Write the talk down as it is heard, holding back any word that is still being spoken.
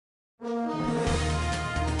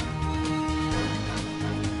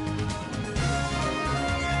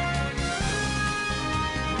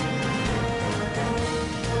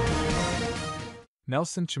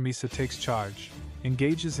Nelson Chamisa takes charge,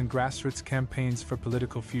 engages in grassroots campaigns for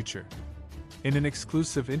political future. In an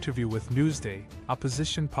exclusive interview with Newsday,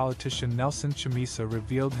 opposition politician Nelson Chamisa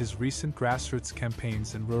revealed his recent grassroots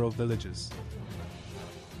campaigns in rural villages,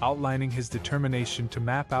 outlining his determination to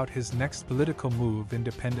map out his next political move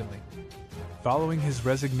independently. Following his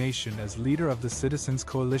resignation as leader of the Citizens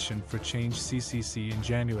Coalition for Change (CCC) in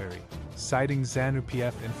January, citing Zanu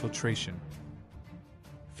PF infiltration,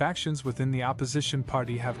 factions within the opposition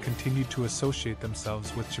party have continued to associate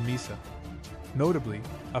themselves with Chamisa. Notably,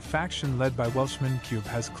 a faction led by Welshman Cube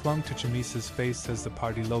has clung to Chamisa's face as the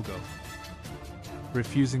party logo,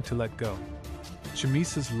 refusing to let go.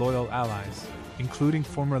 Chamisa's loyal allies, including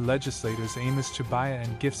former legislators Amos Chabaya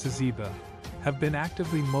and Gifts Aziba, have been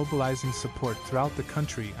actively mobilizing support throughout the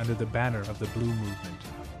country under the banner of the Blue Movement.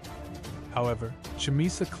 However,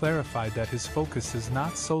 Chamisa clarified that his focus is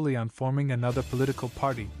not solely on forming another political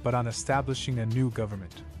party but on establishing a new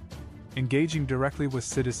government. Engaging directly with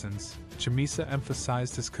citizens, Chamisa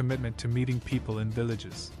emphasized his commitment to meeting people in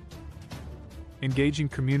villages, engaging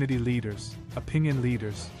community leaders, opinion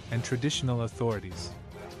leaders, and traditional authorities.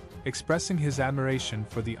 Expressing his admiration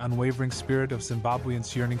for the unwavering spirit of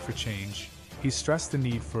Zimbabweans yearning for change, he stressed the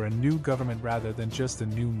need for a new government rather than just a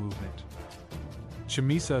new movement.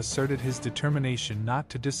 Chamisa asserted his determination not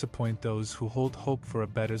to disappoint those who hold hope for a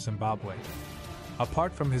better Zimbabwe.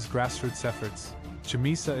 Apart from his grassroots efforts,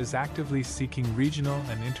 Chamisa is actively seeking regional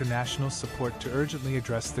and international support to urgently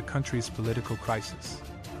address the country's political crisis.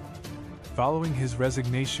 Following his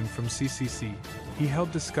resignation from CCC, he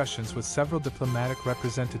held discussions with several diplomatic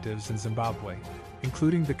representatives in Zimbabwe,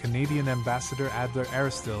 including the Canadian Ambassador Adler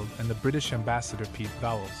Aristide and the British Ambassador Pete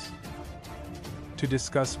Vowles, to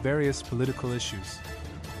discuss various political issues.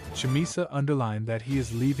 Chamisa underlined that he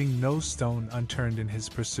is leaving no stone unturned in his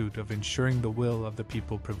pursuit of ensuring the will of the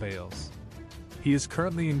people prevails. He is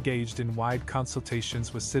currently engaged in wide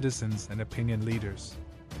consultations with citizens and opinion leaders,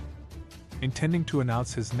 intending to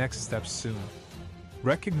announce his next steps soon.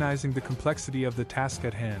 Recognizing the complexity of the task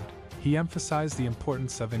at hand, he emphasized the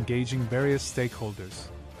importance of engaging various stakeholders,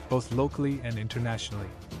 both locally and internationally,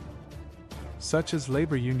 such as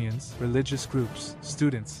labor unions, religious groups,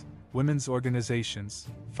 students, women's organizations,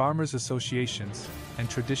 farmers' associations, and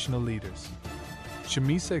traditional leaders.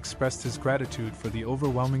 Chamisa expressed his gratitude for the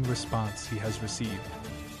overwhelming response he has received,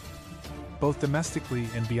 both domestically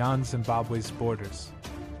and beyond Zimbabwe's borders.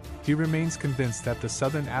 He remains convinced that the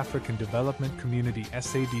Southern African Development Community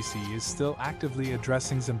 (SADC) is still actively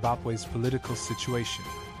addressing Zimbabwe's political situation,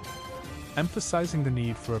 emphasizing the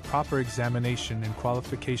need for a proper examination and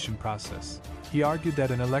qualification process. He argued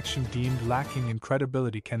that an election deemed lacking in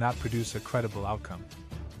credibility cannot produce a credible outcome.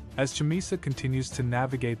 As Chamisa continues to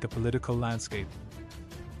navigate the political landscape,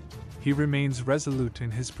 he remains resolute in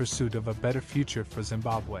his pursuit of a better future for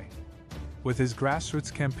Zimbabwe. With his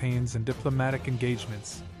grassroots campaigns and diplomatic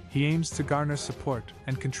engagements, he aims to garner support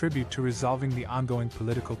and contribute to resolving the ongoing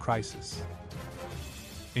political crisis,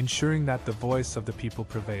 ensuring that the voice of the people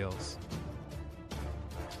prevails.